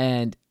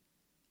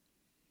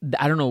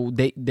I don't know.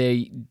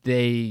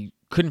 They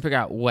couldn't figure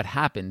out what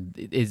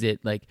happened. Is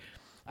it like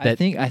that?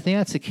 I think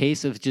that's a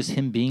case of just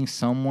him being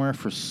somewhere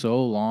for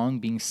so long,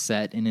 being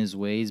set in his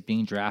ways,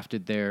 being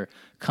drafted there,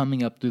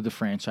 coming up through the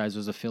franchise.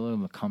 There's a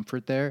feeling of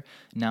comfort there.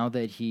 Now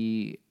that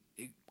he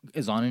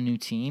is on a new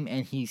team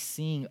and he's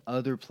seeing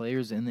other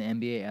players in the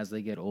NBA as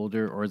they get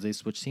older or as they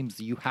switch teams,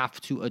 you have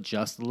to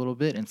adjust a little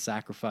bit and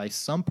sacrifice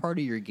some part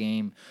of your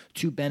game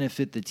to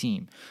benefit the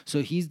team.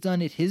 So he's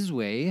done it his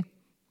way,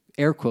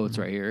 air quotes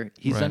right here.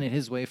 He's done it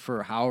his way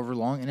for however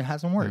long, and it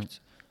hasn't worked.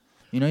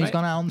 He's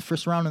gone out in the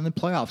first round in the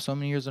playoffs so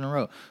many years in a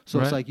row. So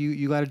it's like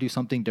you got to do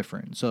something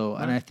different. So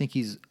and I think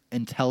he's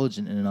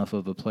intelligent enough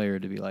of a player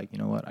to be like, you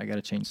know what, I got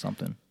to change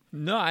something.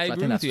 No, I agree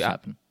think that's with you. what's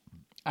happened.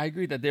 I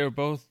agree that they're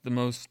both the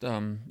most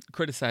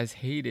criticized,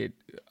 hated.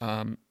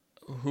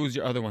 Who's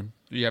your other one?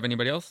 Do you have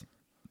anybody else?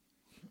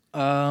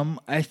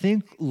 I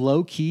think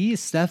low key,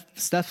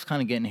 Steph's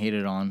kind of getting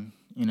hated on,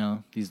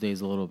 these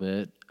days a little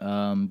bit.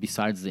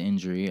 Besides the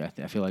injury,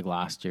 I feel like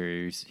last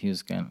year he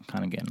was kind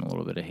of getting a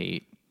little bit of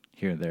hate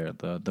here or there.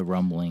 The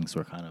rumblings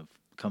were kind of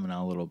coming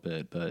out a little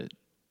bit, but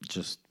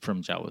just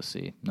from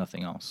jealousy,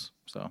 nothing else.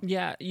 So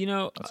yeah,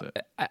 that's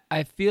it.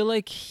 I feel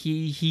like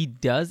he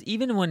does.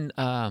 Even when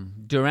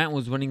Durant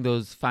was winning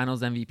those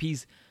Finals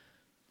MVPs,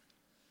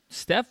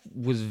 Steph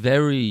was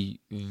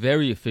very,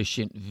 very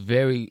efficient.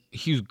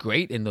 He was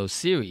great in those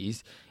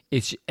series.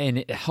 And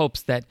it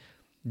helps that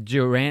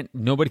Durant,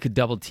 nobody could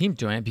double team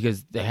Durant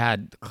because they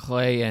had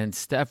Clay and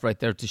Steph right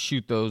there to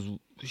shoot those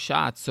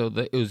shots. So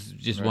it was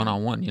just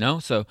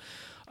one-on-one, So.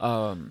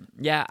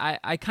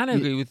 I kind of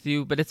agree with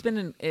you, but it's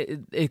been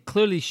it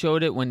clearly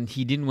showed it when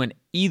he didn't win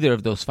either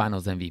of those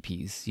Finals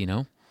MVPs.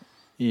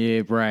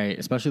 Yeah, right.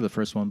 Especially the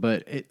first one.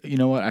 But you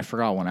know what? I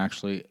forgot one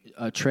actually.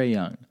 Trae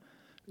Young.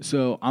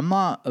 So I'm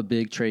not a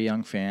big Trae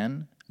Young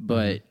fan,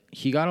 but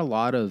he got a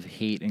lot of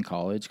hate in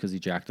college because he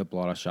jacked up a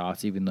lot of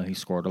shots, even though he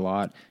scored a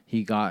lot.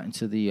 He got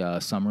into the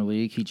summer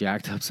league. He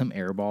jacked up some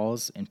air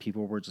balls, and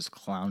people were just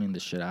clowning the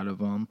shit out of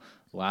him.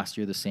 Last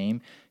year, the same.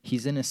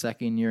 He's in his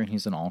second year, and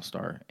he's an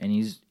all-star. And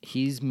he's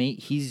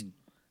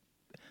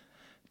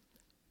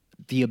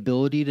the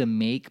ability to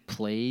make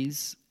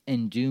plays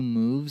and do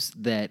moves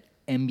that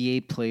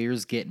NBA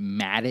players get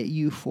mad at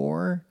you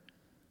for.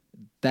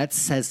 That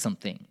says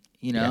something.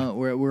 You know,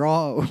 we're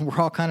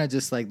all kind of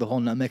just like the whole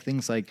nutmeg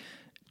thing's like,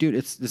 dude,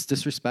 it's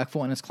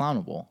disrespectful and it's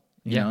clownable.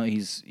 You know,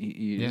 he's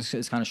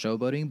it's kind of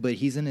showboating, but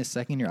he's in his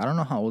second year. I don't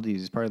know how old he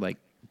is. He's probably like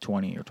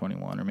 20 or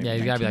 21 or maybe. Yeah,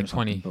 he's got to be like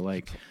 20. But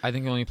like, I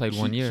think he only played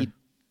 1 year.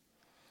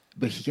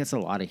 But he gets a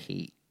lot of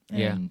hate.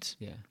 And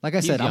yeah. like I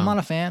He's said, young. I'm not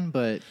a fan,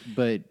 but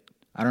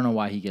I don't know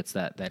why he gets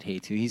that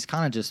hate too. He's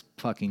kind of just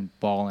fucking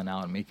balling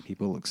out and making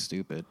people look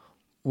stupid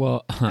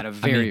Well, at a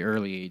very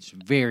early age,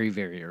 very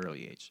very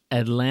early age.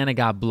 Atlanta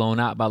got blown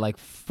out by like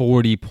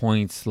 40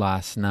 points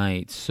last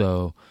night,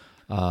 so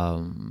I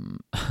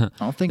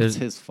don't think it's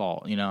his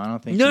fault. You know, I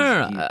don't think. No,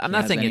 he's- no, he I'm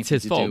not has saying it's anything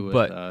his to fault, do with,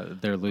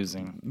 but they're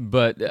losing.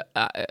 But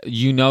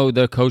you know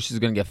the coach is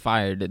going to get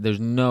fired. There's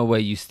no way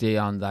you stay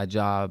on that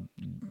job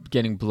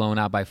getting blown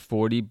out by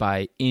 40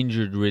 by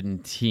injured-ridden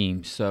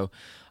team. So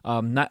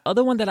that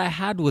other one that I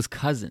had was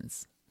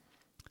Cousins.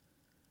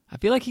 I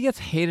feel like he gets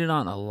hated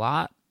on a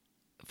lot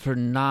for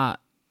not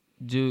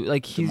he's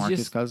DeMarcus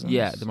just Cousins?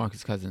 Yeah,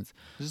 DeMarcus Cousins.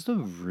 This is a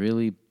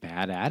really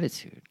bad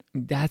attitude.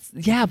 But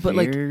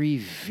Very,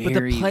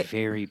 very, play-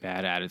 very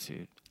bad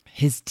attitude.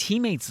 his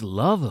teammates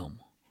love him.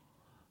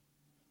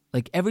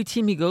 Like every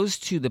team he goes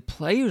to, the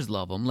players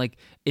love him. Like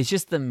it's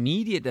just the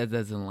media that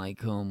doesn't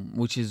like him,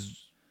 which is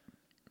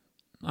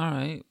all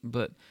right.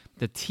 But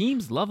the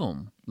teams love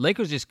him.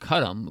 Lakers just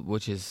cut him,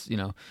 which is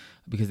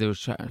because they were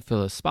trying to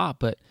fill a spot.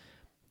 But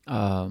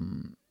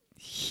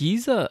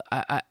he's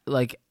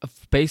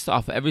based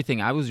off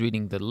everything I was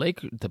reading,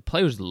 the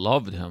players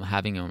loved him,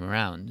 having him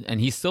around, and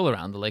he's still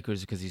around the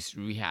Lakers because he's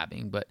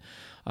rehabbing. But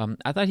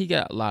I thought he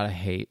got a lot of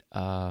hate.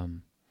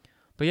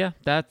 But yeah,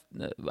 that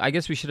I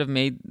guess we should have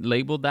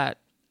labeled that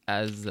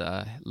as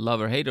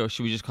love or hate, or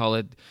should we just call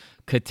it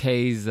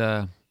Kate's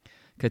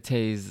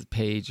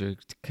page or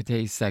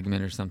Kate's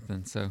segment or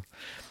something? So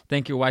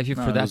thank you, wifey,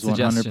 for that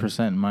suggestion.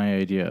 100% my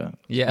idea.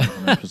 Yeah,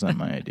 100%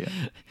 my idea.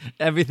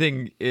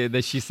 Everything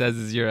that she says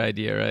is your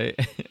idea, right?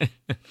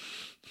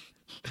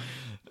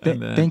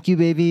 Thank you,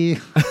 baby.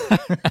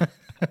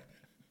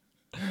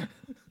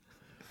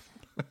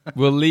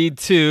 Will lead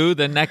to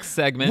the next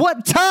segment.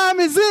 What time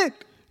is it?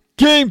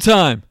 Game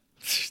time.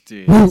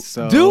 Dude,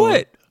 so Do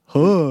it.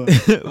 Huh.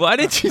 Why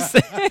did you say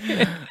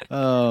it?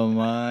 Oh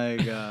my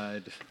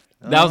god.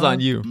 That was on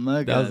you.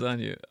 My That was God. on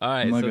you. All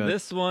right. My So God.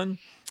 this one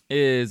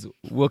is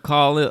we'll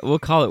call it.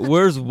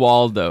 Where's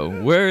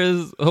Waldo? Where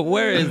is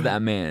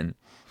that man?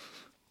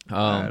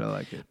 All right, I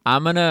like it.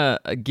 I'm gonna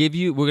give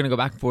you. We're gonna go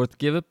back and forth.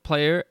 Give a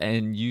player,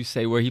 and you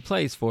say where he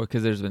plays for,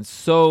 because there's been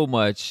so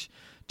much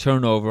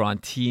turnover on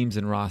teams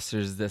and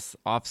rosters this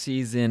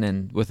offseason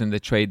and within the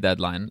trade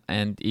deadline,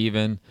 and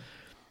even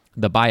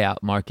the buyout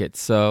market.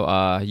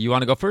 So, you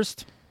want to go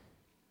first?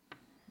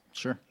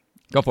 Sure.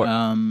 Go for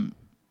it.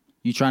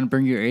 You trying to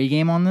bring your A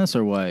game on this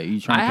or what? You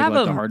trying to pick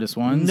like the hardest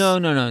ones? No.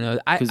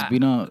 Because we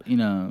don't,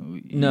 No,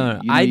 you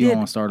don't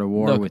want to start a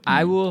war Look, with me.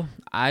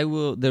 I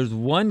will. There's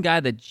one guy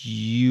that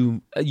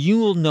you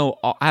will know.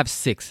 I have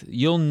 6.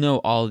 You'll know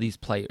all these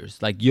players.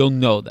 Like you'll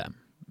know them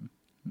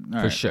All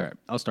for right, sure. all right.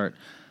 I'll start.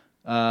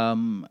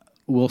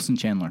 Wilson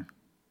Chandler.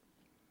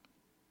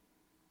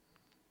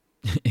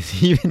 Is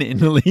he even in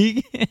the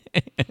league?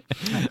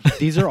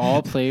 These are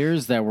all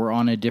players that were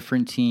on a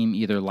different team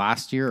either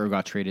last year or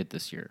got traded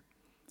this year.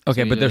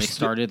 Okay, So but either they're they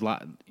started.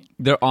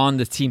 they're on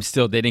the team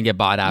still. They didn't get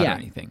bought out Yeah. or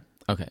anything.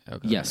 Okay.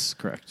 Yes,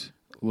 correct.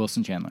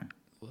 Wilson Chandler.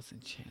 Wilson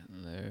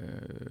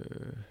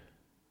Chandler.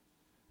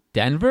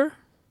 Denver?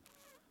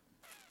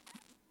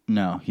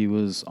 No, he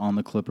was on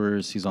the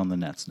Clippers. He's on the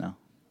Nets now.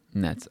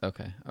 Nets.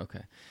 Okay.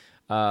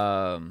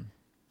 All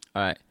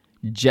right.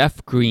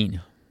 Jeff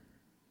Green.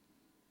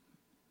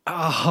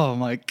 Oh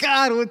my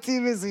God! What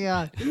team is he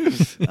on?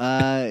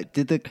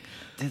 Did the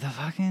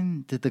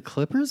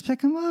Clippers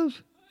pick him up?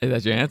 Is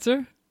that your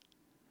answer?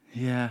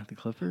 Yeah, the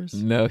Clippers.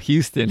 No,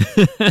 Houston.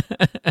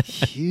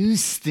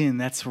 Houston.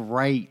 That's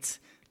right.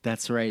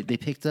 They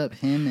picked up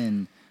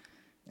him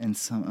and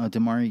some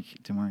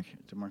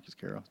DeMarcus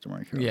Carroll.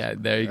 Yeah,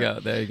 there you go.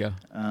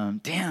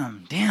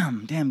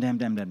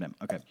 Damn.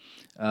 Okay.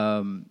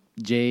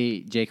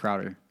 Jay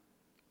Crowder.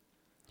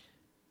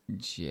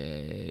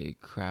 Jay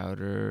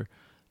Crowder.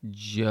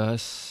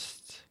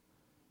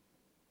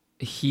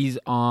 He's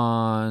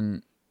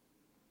on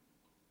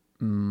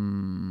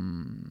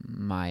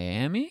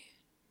Miami?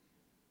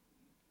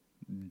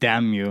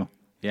 Damn you.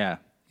 Yeah.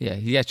 Yeah,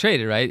 he got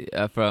traded, right?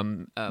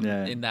 From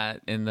Yeah. in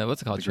the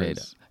what's it called, The trade?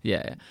 Grizz.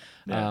 Yeah.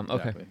 Yeah, Okay.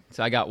 exactly.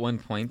 So I got 1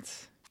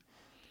 point.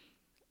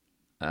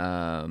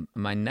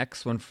 My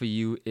next one for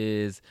you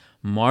is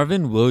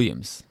Marvin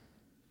Williams.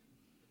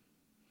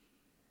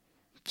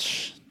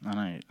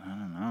 I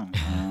don't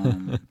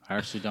know. I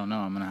actually don't know.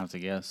 I'm gonna have to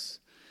guess.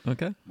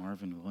 Okay.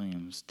 Marvin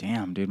Williams.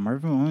 Damn, dude.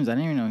 Marvin Williams. I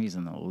didn't even know he's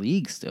in the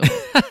league still.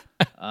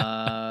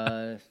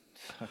 Fucking.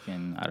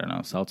 I don't know.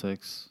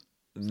 Celtics.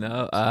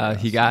 No,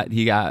 he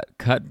got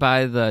cut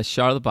by the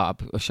Charlotte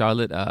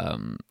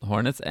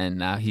Hornets, and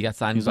now he got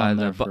signed He was by on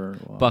the there for a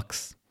while.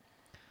 Bucks.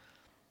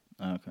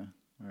 Okay.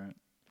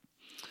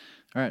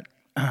 All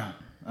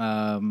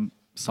right.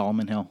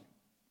 Solomon Hill.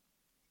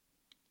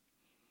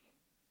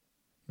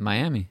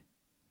 Miami.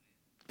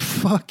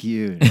 Fuck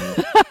you,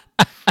 dude.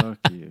 Fuck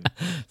you.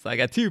 So I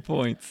got 2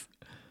 points.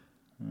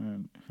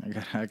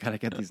 I gotta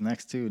get these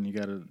next two, and you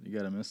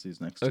gotta miss these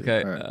next two.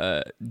 Okay. All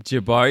right.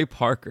 Jabari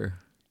Parker.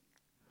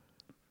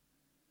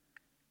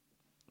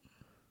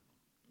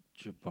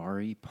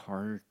 Jabari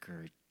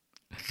Parker.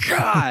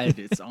 God,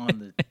 it's on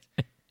the.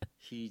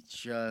 He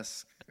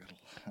just.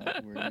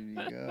 Where did he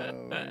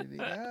go? Where did he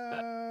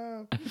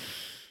go?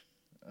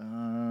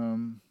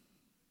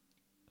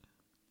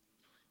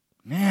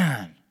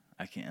 Man,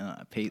 I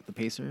can't. The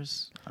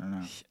Pacers. I don't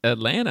know.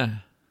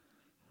 Atlanta.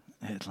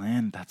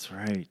 That's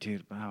right,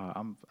 dude. Wow,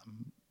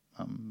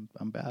 I'm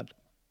bad.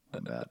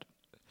 I'm bad.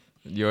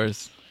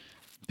 Yours.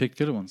 Pick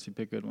good ones. You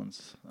pick good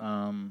ones.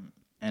 Enes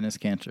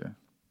Kanter.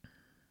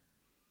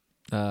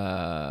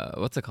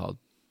 What's it called?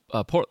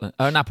 Portland.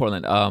 Not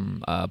Portland.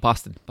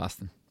 Boston.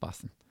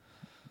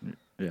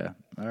 Yeah.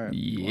 All right.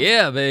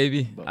 Yeah,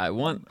 baby. I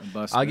won.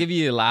 Buster. I'll give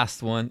you the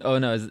last one. Oh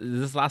no, is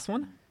this the last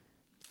one?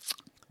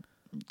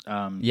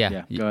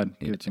 Yeah. Go ahead.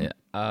 Give it to me.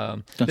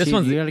 This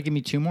one's. You got to give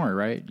me 2 more,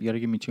 right? You got to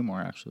give me 2 more,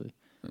 actually.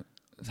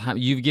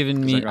 You've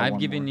given me. I I've got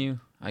given more. you.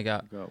 I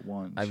got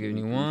 1. I've given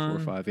you 2,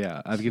 1, 4, 5.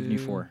 Yeah, I've given you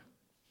 2, 4.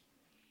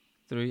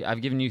 3.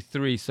 I've given you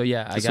 3. So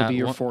yeah, This I got. will be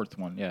your one. 4th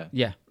one. Yeah.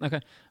 Yeah.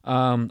 Okay.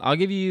 I'll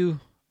give you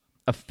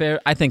a fair.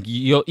 I think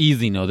you'll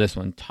easily know this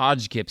one.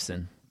 Taj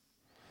Gibson.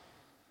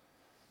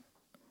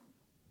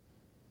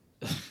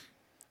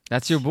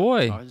 That's your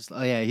boy.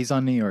 Oh yeah, he's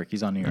on New York.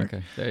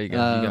 Okay, there you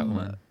go. You got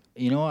one.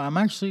 You know, I'm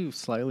actually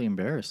slightly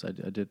embarrassed. I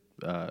did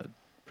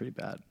pretty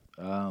bad.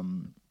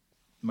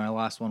 My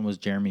last one was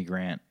Jeremy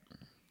Grant.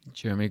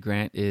 Jeremy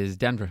Grant is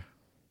Denver.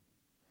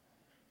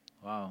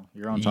 Wow,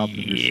 you're on top of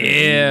your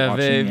shit. Yeah,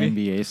 Watching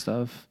baby. NBA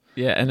stuff.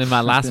 Yeah, and then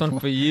my last one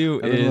for you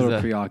I've been a little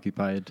is.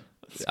 preoccupied.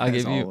 I'll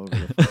give you. all over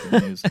the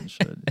fucking news and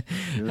shit.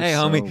 You're Hey,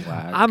 so homie,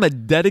 whack. I'm a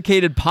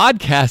dedicated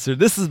podcaster.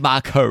 This is my I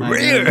know,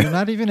 career. You're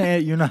not even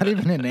an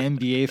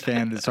NBA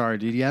fan this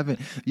hard, dude. You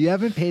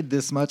haven't paid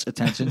this much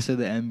attention to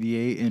the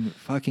NBA in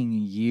fucking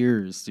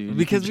years, dude.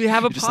 Because we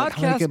have a You're just like,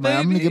 podcast, I'm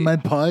gonna baby. get my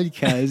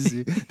podcast.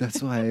 Dude.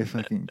 That's why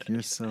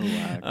you're so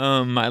whack.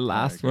 My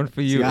last one for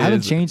you See, I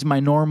haven't is. changed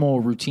my normal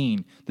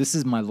routine. This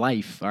is my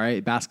life. All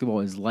right, basketball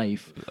is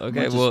life.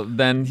 Okay, I'm well just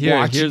then here's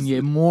watching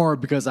it more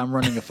because I'm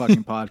running a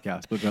fucking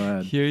podcast. But go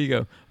ahead. here you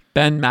go.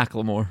 Ben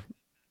McLemore.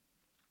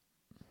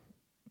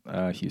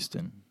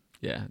 Houston.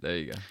 Yeah, there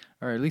you go.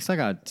 All right, at least I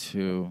got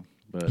 2.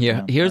 But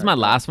Here's my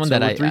last one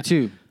that I.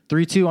 3-2.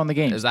 3-2 on the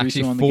game. It's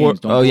actually 3-2 on the 4. games.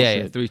 Don't Oh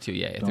yeah, bullshit. 3-2.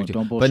 Yeah, Don't 3-2.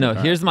 bullshit. But no, All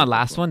right, here's my cool,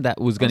 last cool. one that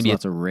was I going was to be.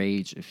 about to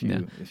rage if Yeah.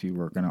 you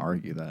were going to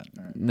argue that.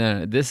 All right.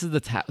 No, this is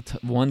the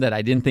one that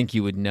I didn't think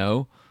you would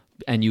know,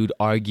 and you'd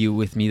argue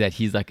with me that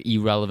he's like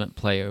irrelevant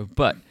player.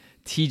 But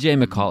T.J.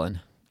 McCollum.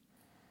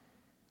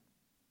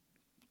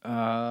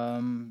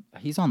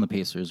 He's on the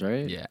Pacers,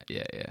 right? Yeah.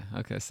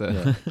 Okay, so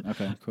Yeah.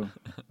 Okay, cool.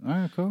 All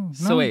right, cool.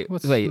 so No, wait,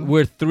 what's-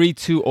 we're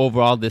 3-2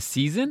 overall this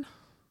season.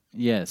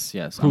 Yes.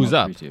 Who's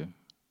I'm up? 3-2.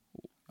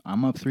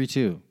 I'm up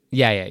 3-2.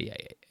 Yeah.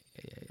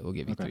 We'll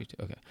give you Okay.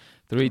 3-2. Okay,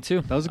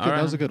 3-2. That was a good. All right.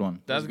 That was a good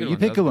one. That was a good You one.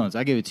 pick That good was ones.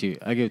 I give it to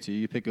you.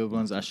 You pick good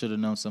ones. I should have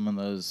known some of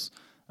those.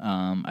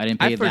 I didn't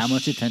pay for that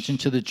much attention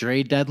to the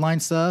trade deadline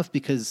stuff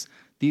because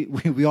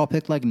we all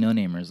picked like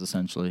no-namers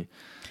essentially.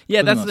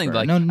 Yeah, For that's most the thing.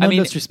 part. Like, no I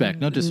mean, disrespect.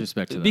 No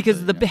disrespect to them.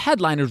 because but, the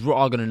headliners we're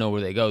all going to know where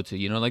they go to.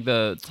 You know, like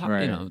the top,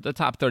 Right. the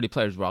top 30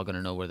 players we're all going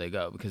to know where they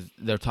go because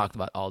they're talked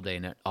about all day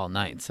and all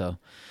night. So,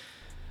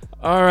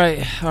 all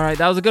right,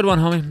 that was a good one,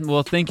 homie.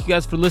 Well, thank you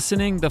guys for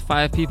listening. The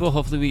 5 people.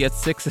 Hopefully, we get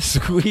 6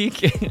 this week.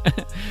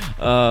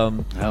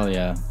 Hell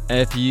yeah.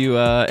 If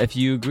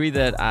you agree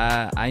that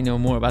I know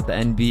more about the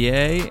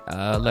NBA,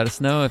 let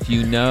us know. If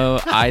you know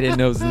Aiden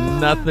knows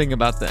nothing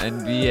about the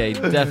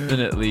NBA,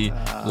 definitely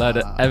let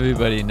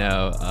everybody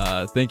know.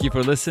 Thank you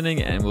for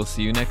listening, and we'll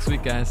see you next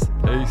week, guys.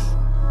 Peace.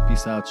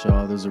 Peace out,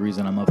 y'all. There's a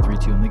reason I'm up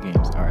 3-2 in the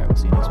games. All right, we'll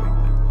see you next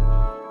week.